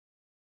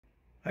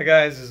Hi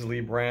guys, this is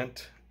Lee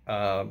Brandt.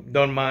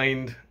 Don't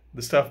mind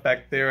the stuff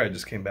back there. I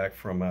just came back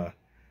from a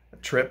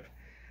trip.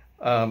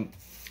 Um,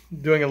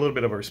 Doing a little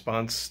bit of a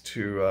response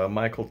to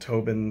Michael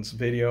Tobin's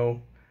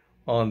video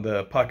on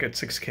the Pocket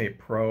 6K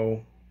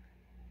Pro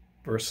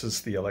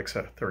versus the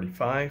Alexa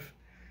 35.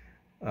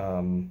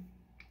 Um,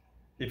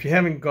 if you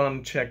haven't gone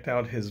and checked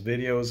out his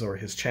videos or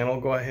his channel,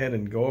 go ahead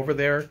and go over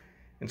there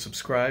and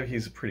subscribe.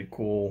 He's a pretty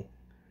cool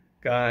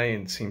guy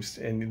and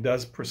he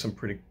does some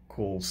pretty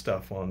cool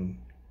stuff on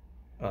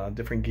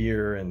different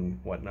gear and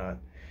whatnot.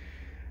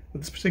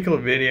 With this particular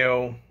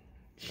video,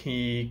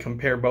 he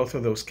compared both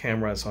of those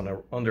cameras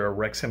under a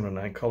Rec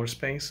 709 color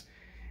space,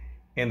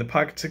 and the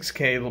Pocket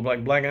 6K,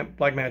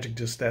 Blackmagic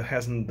just that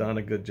hasn't done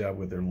a good job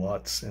with their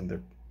LUTs and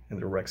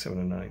their Rec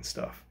 709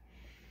 stuff.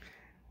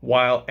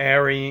 While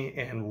Arri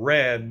and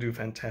Red do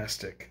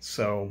fantastic.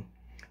 So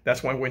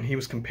that's why when he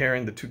was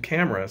comparing the two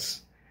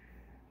cameras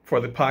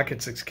for the Pocket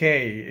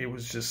 6K,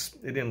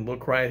 it didn't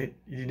look right.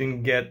 You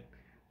didn't get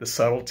the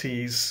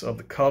subtleties of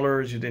the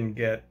colors. You didn't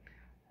get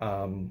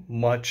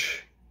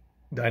much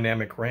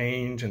dynamic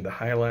range and the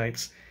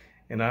highlights.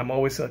 And I'm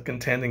always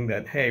contending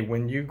that, hey,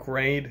 when you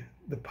grade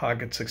the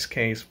Pocket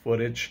 6K's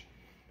footage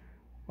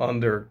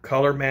under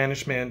color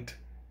management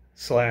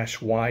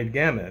 / wide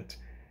gamut,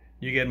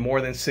 you get more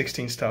than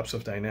 16 stops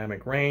of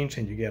dynamic range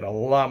and you get a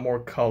lot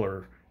more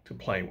color to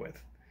play with.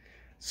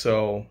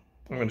 So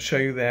I'm going to show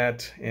you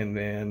that, and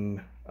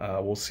then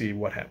we'll see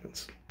what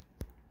happens.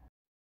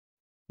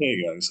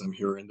 Hey guys, I'm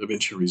here in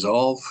DaVinci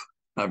Resolve.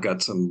 I've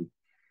got some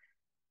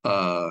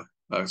a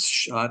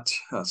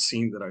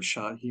scene that I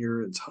shot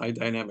here. It's high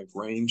dynamic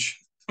range,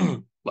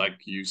 like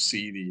you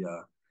see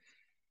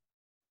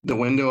the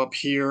window up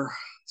here.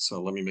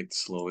 So let me make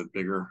this a little bit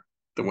bigger.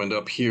 The window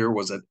up here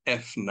was at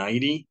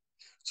f90.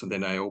 So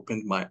then I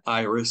opened my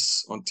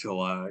iris until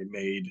I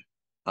made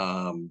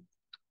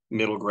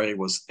middle gray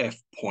was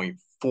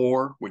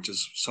f.4, which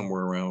is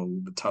somewhere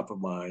around the top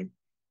of my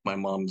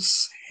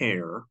mom's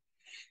hair.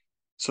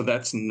 So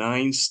that's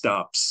 9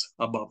 stops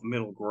above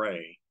middle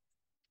gray.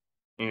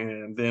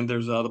 And then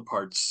there's other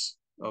parts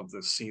of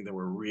the scene that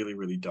were really,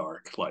 really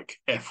dark, like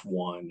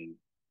F1. And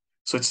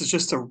so it's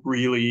just a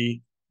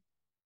really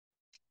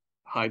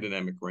high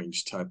dynamic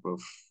range type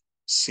of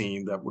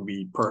scene that would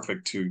be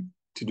perfect to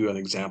do an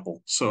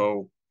example.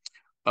 So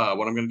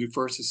what I'm going to do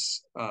first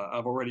is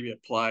I've already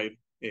applied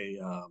a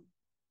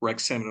Rec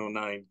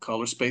 709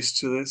 color space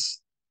to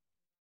this.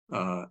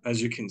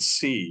 As you can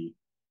see,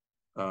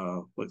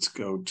 let's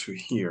go to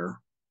here.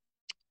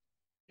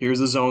 Here's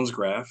the zones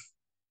graph.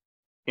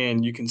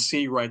 And you can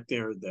see right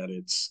there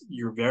that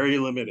you're very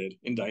limited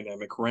in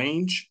dynamic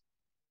range.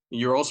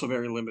 You're also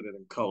very limited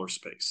in color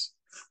space.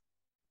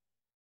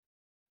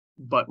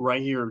 But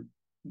right here,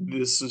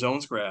 this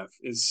zones graph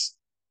is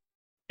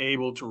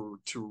able to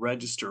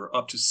register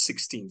up to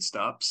 16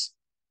 stops.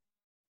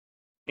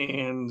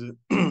 And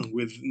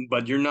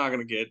but you're not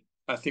going to get,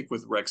 I think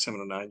with Rec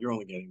 709, you're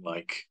only getting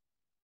like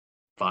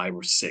 5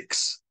 or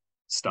 6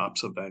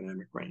 stops of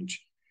dynamic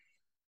range.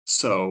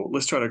 So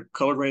let's try to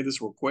color grade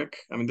this real quick.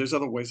 I mean, there's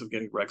other ways of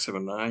getting Rec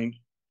 709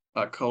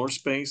 color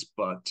space,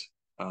 but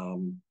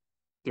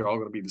they're all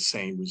going to be the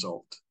same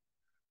result.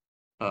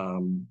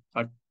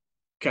 I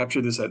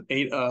captured this at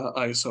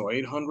ISO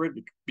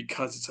 800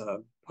 because it's a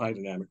high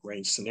dynamic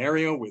range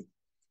scenario with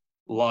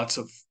lots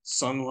of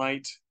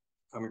sunlight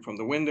coming from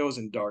the windows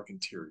and dark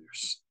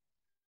interiors.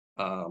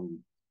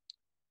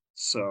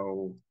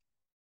 So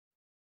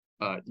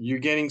you're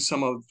getting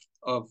some of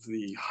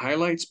the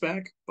highlights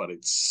back, but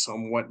it's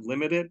somewhat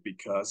limited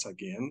because,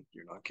 again,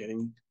 you're not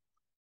getting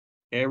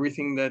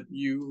everything that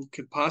you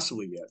could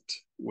possibly get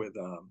with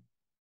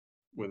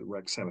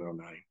Rec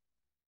 709.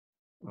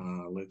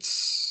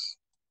 Let's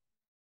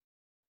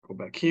go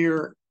back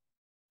here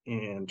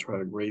and try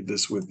to grade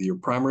this with your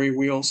primary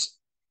wheels.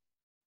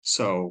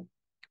 So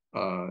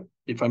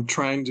if I'm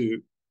trying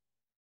to,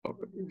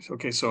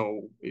 okay,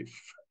 so if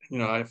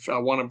I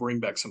want to bring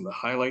back some of the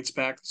highlights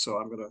back, so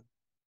I'm gonna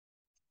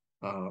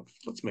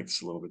let's make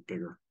this a little bit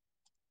bigger.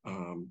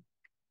 I'm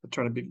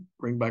trying to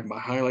bring back my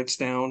highlights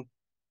down.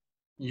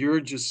 You're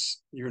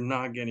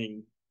not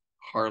getting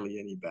hardly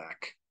any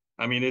back.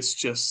 I mean, it's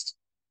just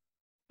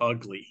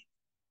ugly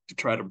to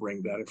try to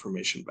bring that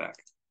information back.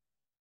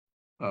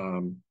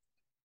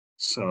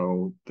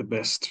 So the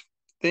best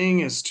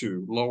thing is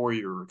to lower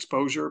your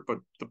exposure, but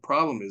the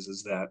problem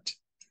is that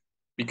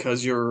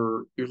because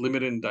you're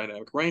limited in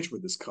dynamic range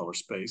with this color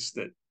space,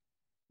 that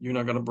you're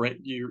not going to bring,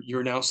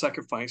 you're now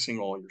sacrificing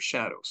all your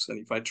shadows. And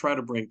if I try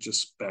to bring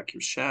just back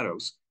your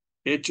shadows,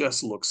 it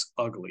just looks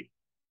ugly.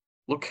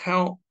 Look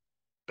how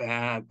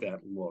bad that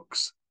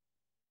looks.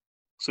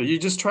 So you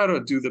just try to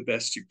do the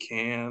best you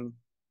can,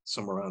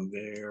 somewhere around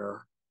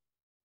there.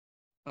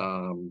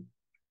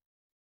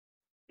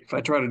 If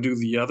I try to do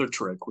the other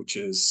trick, which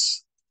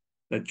is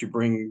that you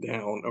bring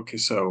down, okay,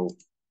 so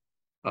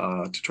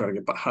to try to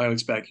get the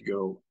highlights back, you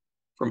go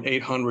from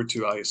 800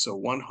 to ISO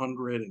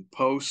 100 in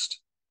post.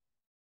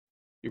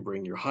 You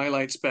bring your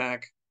highlights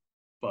back,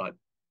 but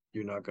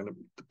you're not going to,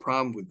 the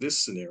problem with this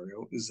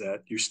scenario is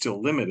that you're still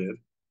limited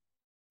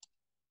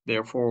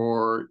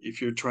Therefore,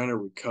 if you're trying to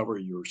recover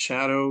your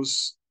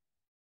shadows,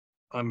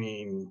 I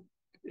mean,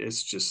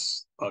 it's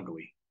just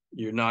ugly.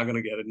 You're not going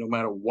to get it no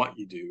matter what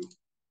you do.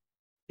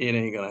 It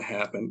ain't going to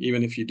happen,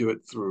 even if you do it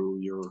through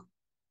your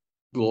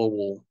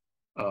global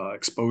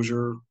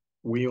exposure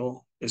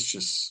wheel. It's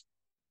just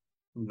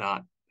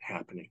not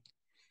happening.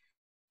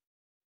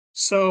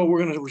 So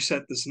we're going to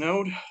reset this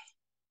node,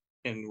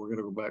 and we're going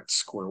to go back to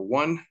square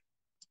one.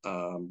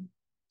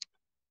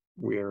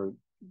 We're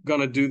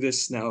going to do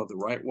this now the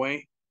right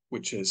way,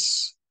 which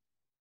is,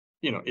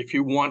 if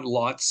you want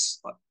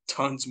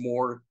tons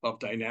more of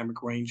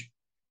dynamic range,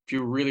 if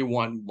you really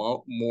want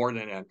more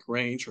dynamic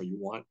range, or you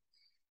want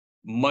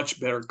much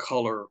better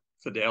color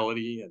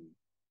fidelity, and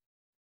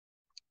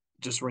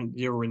just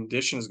your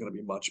rendition is going to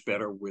be much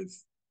better with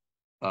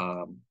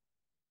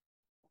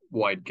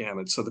wide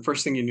gamut. So the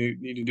first thing you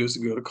need to do is to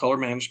go to color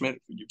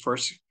management.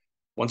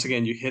 Once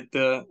again, you hit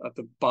at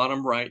the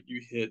bottom right,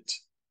 you hit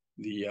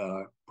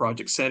the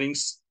project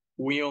settings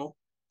wheel.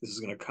 This is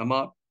going to come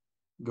up,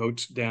 go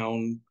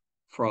down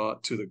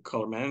to the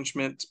color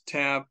management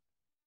tab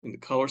in the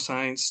color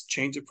science,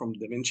 change it from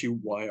DaVinci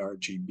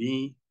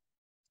YRGB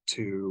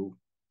to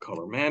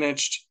color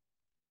managed,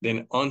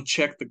 then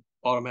uncheck the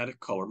automatic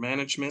color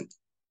management.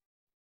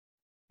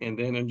 And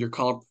then in your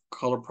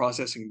color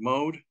processing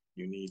mode,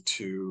 you need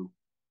to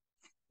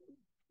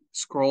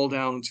scroll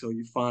down until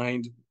you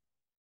find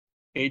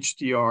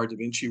HDR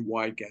DaVinci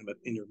Wide Gamut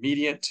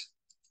Intermediate,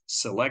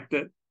 select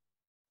it,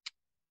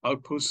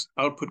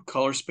 output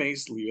color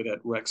space, leave it at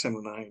Rec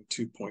 79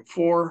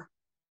 2.4,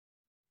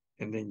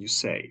 and then you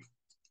save.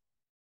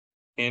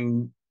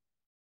 And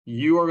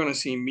you are going to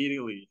see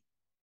immediately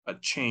a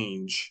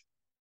change.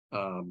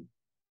 Now,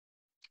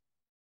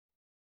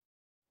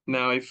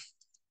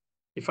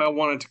 if I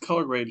wanted to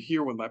color grade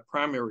here with my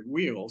primary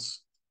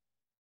wheels,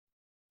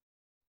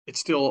 it's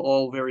still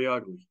all very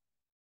ugly.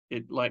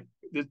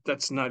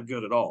 That's not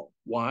good at all.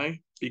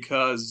 Why?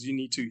 Because you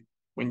need to,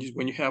 when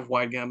you have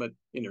wide gamut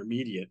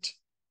intermediate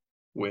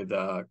with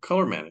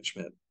color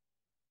management,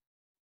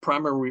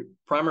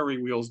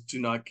 primary wheels do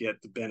not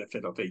get the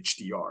benefit of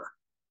HDR.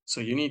 So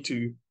you need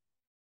to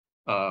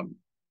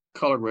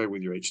color grade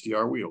with your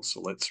HDR wheels. So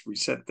let's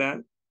reset that.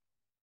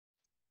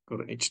 Go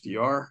to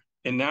HDR,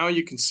 and now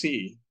you can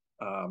see.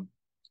 In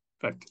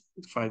fact,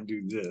 if I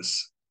do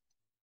this,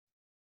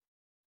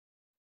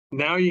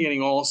 now you're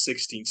getting all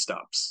 16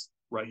 stops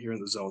right here in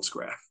the zones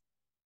graph.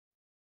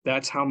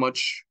 That's how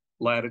much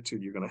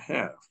latitude you're going to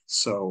have.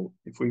 So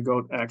if we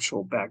go back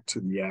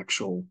to the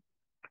actual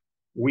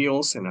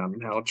wheels, and I'm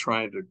now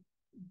trying to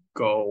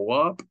go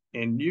up,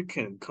 and you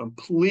can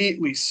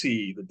completely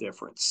see the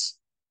difference.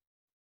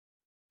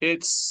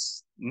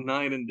 It's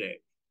night and day.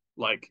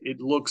 Like,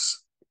 it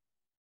looks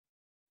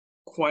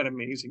quite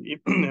amazing.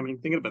 I mean,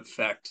 thinking about the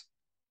fact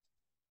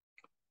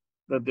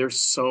that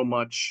there's so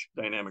much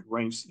dynamic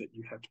range that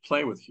you have to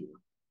play with here.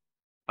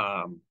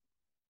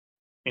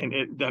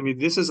 And I mean,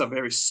 this is a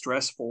very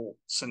stressful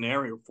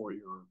scenario for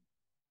your,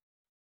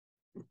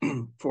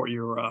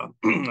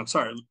 I'm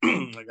sorry,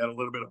 I got a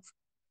little bit of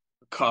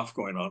a cough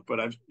going on,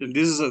 but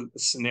this is a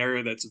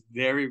scenario that's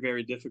very,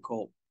 very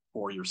difficult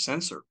for your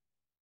sensor,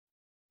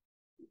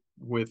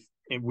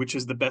 which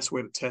is the best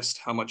way to test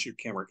how much your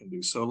camera can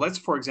do. So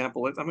for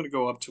example, I'm going to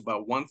go up to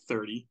about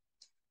 130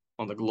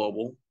 on the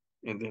global,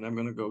 and then I'm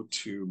going to go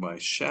to my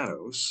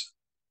shadows,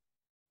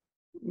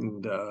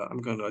 and I'm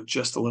going to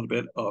adjust a little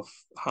bit of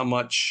how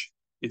much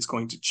it's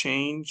going to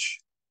change.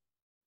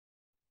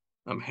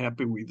 I'm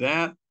happy with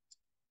that.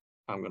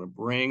 I'm going to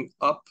bring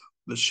up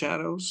the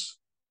shadows.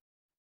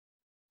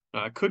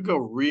 I could go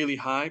really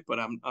high, but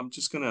I'm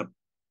just going to,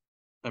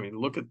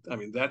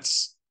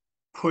 that's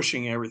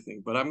pushing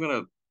everything, but I'm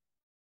going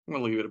to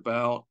leave it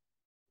about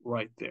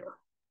right there.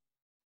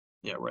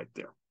 Yeah, right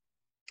there.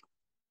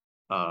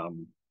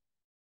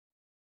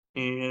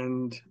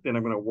 And then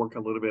I'm going to work a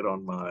little bit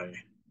on my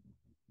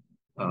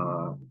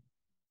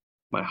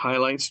my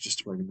highlights, just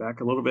to bring it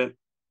back a little bit.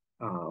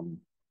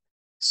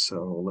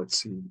 So let's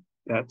see,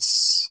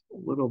 that's a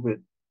little bit,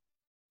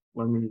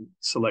 let me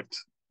select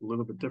a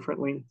little bit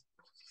differently.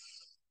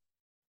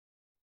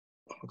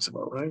 Looks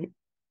about right.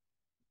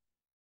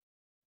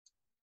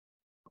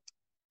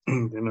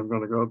 Then I'm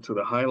going to go to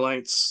the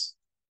highlights.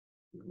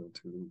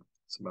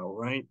 It's about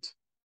right.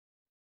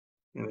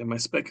 And then my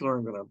specular,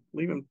 I'm going to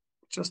leave him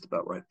just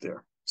about right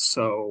there.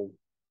 So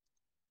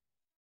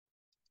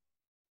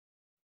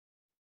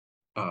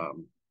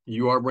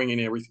you are bringing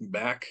everything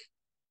back.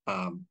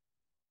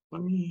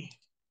 Let me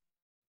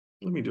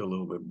do a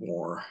little bit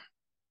more.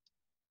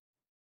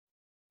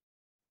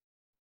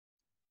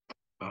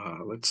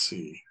 Let's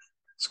see.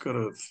 Let's go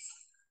to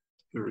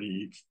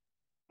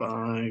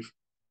 35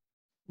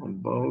 on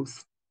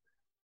both.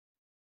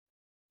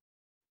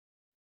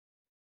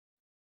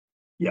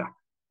 Yeah.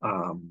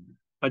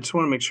 I just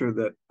want to make sure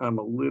that I'm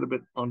a little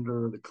bit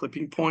under the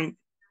clipping point.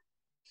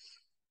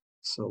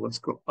 So let's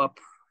go up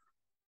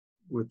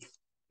with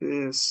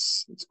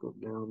this. Let's go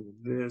down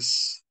with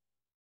this.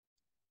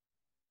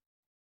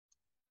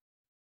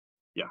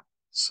 Yeah.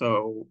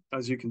 So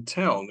as you can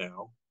tell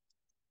now,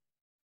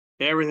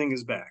 everything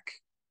is back.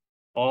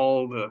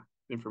 All the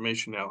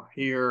information now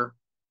here.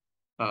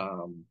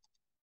 In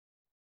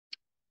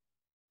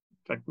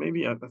fact,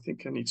 maybe I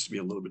think it needs to be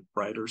a little bit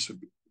brighter so it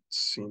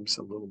seems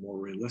a little more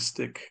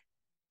realistic.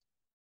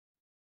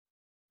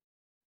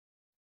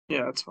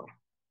 Yeah, that's fine.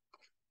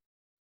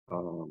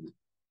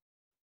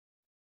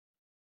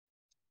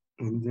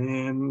 And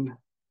then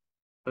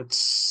let's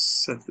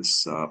set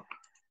this up.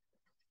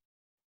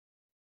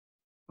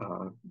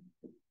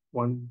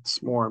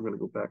 Once more, I'm going to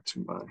go back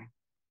to my.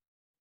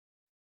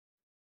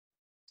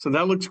 So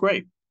that looks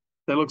great.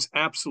 That looks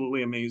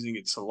absolutely amazing.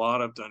 It's a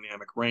lot of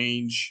dynamic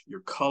range.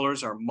 Your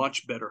colors are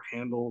much better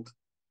handled.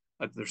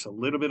 There's a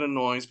little bit of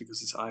noise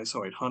because it's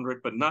ISO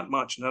 800, but not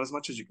much, not as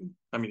much as you can.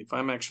 I mean, if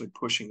I'm actually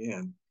pushing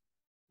in,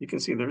 you can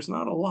see there's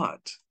not a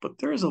lot, but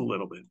there is a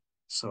little bit.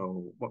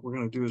 So what we're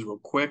going to do is real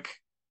quick,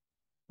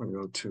 we're going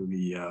to go to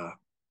the,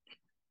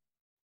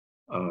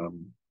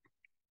 I'm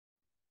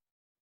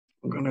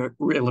going to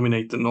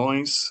eliminate the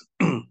noise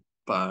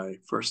by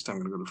first, I'm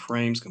going to go to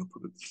frames, going to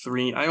put it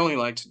 3. I only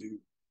like to do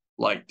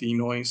light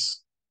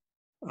denoise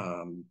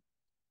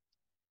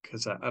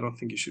because I don't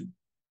think you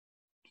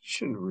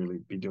shouldn't really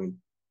be doing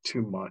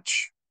too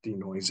much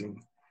denoising.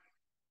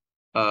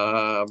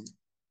 And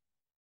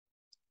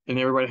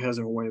everybody has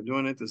their own way of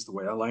doing it. This is the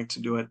way I like to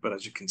do it. But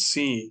as you can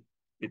see,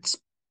 it's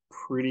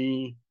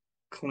pretty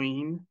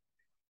clean.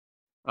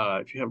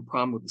 If you have a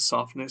problem with the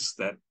softness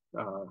that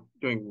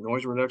doing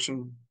noise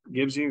reduction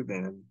gives you,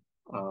 then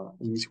an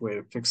easy way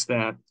to fix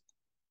that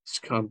is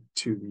to come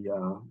to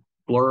the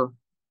blur.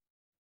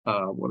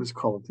 What is it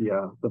called?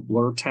 The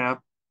blur tab.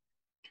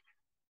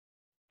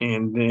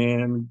 And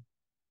then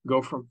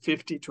go from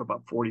 50 to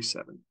about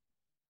 47.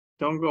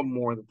 Don't go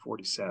more than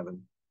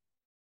 47.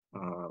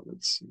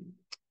 Let's see.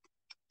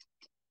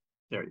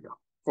 There you go,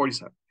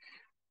 47.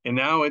 And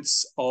now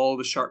it's all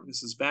the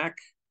sharpness is back.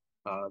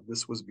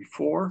 This was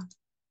before.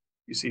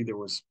 You see there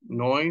was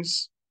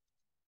noise.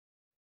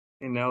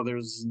 And now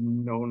there's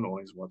no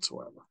noise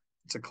whatsoever.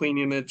 It's a clean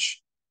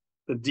image.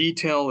 The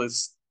detail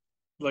is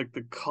like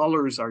the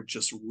colors are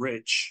just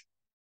rich.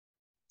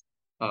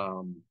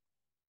 And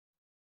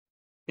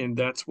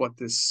that's what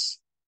this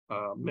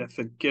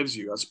method gives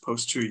you as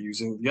opposed to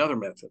using the other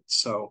method.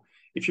 So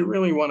if you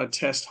really want to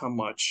test how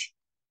much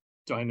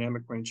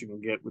dynamic range you can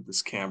get with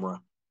this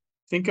camera,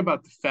 think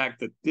about the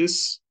fact that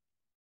this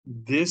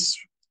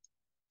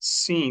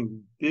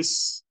scene,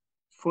 this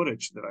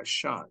footage that I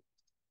shot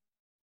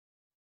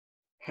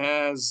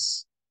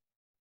has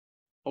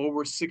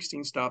over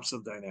 16 stops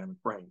of dynamic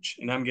range,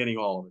 and I'm getting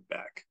all of it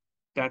back.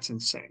 That's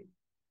insane.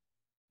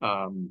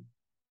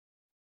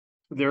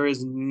 There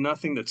is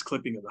nothing that's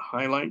clipping of the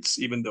highlights,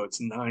 even though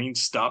it's 9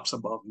 stops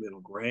above middle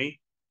gray.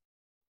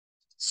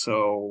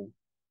 So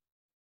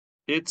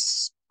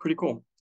it's pretty cool.